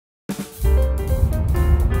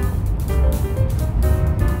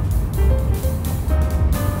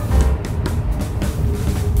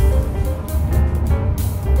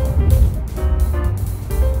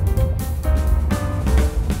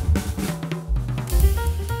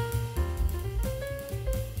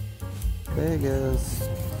Vegas.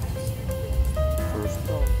 First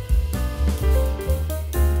stop.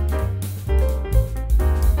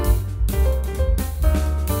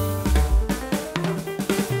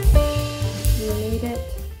 We made it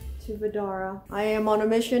to Vidara. I am on a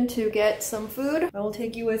mission to get some food. I will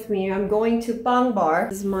take you with me. I'm going to Bang Bar.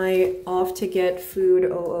 This is my off to get food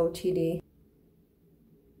OOTD.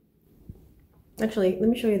 Actually, let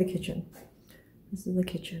me show you the kitchen. This is the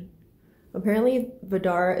kitchen. Apparently,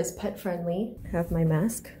 Vidara is pet friendly. I have my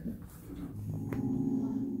mask.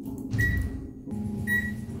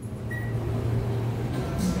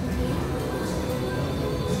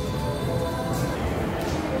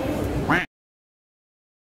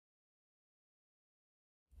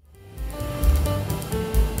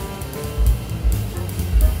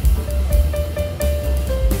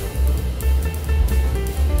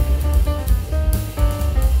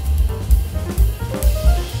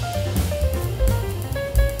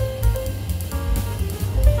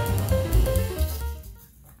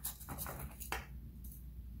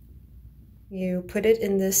 You put it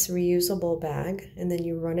in this reusable bag and then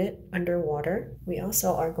you run it underwater. We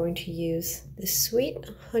also are going to use this sweet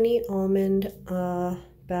honey almond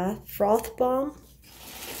bath froth bomb.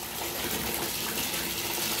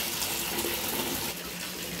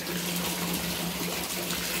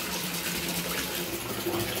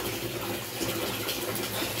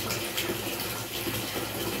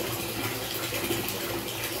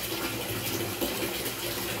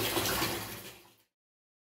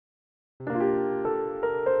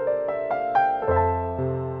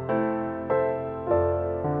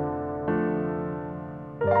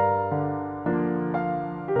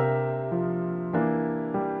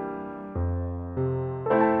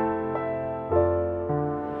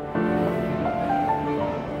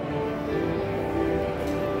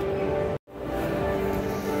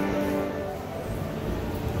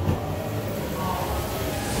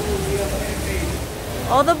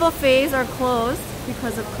 All the buffets are closed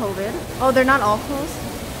because of COVID. Oh, they're not all closed?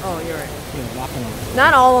 Oh, you're right. Yeah,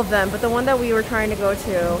 not all of them, but the one that we were trying to go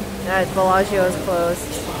to at Bellagio is closed.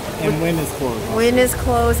 And Wynn is closed. Wynn is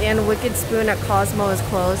closed and Wicked Spoon at Cosmo is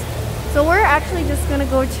closed. So we're actually just gonna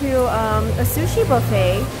go to a sushi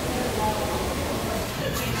buffet.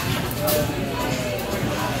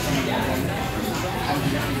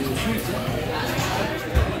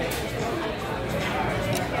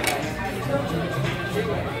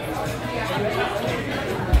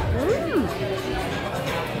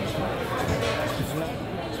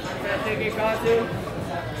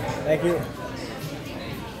 Thank you.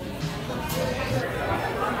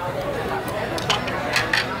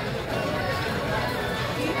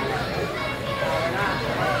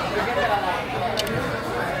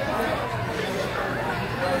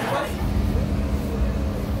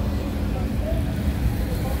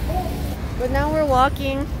 But now we're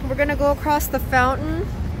walking. We're gonna go across the fountain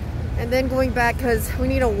and then going back because we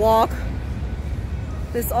need to walk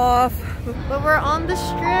this off. But we're on the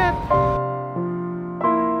strip.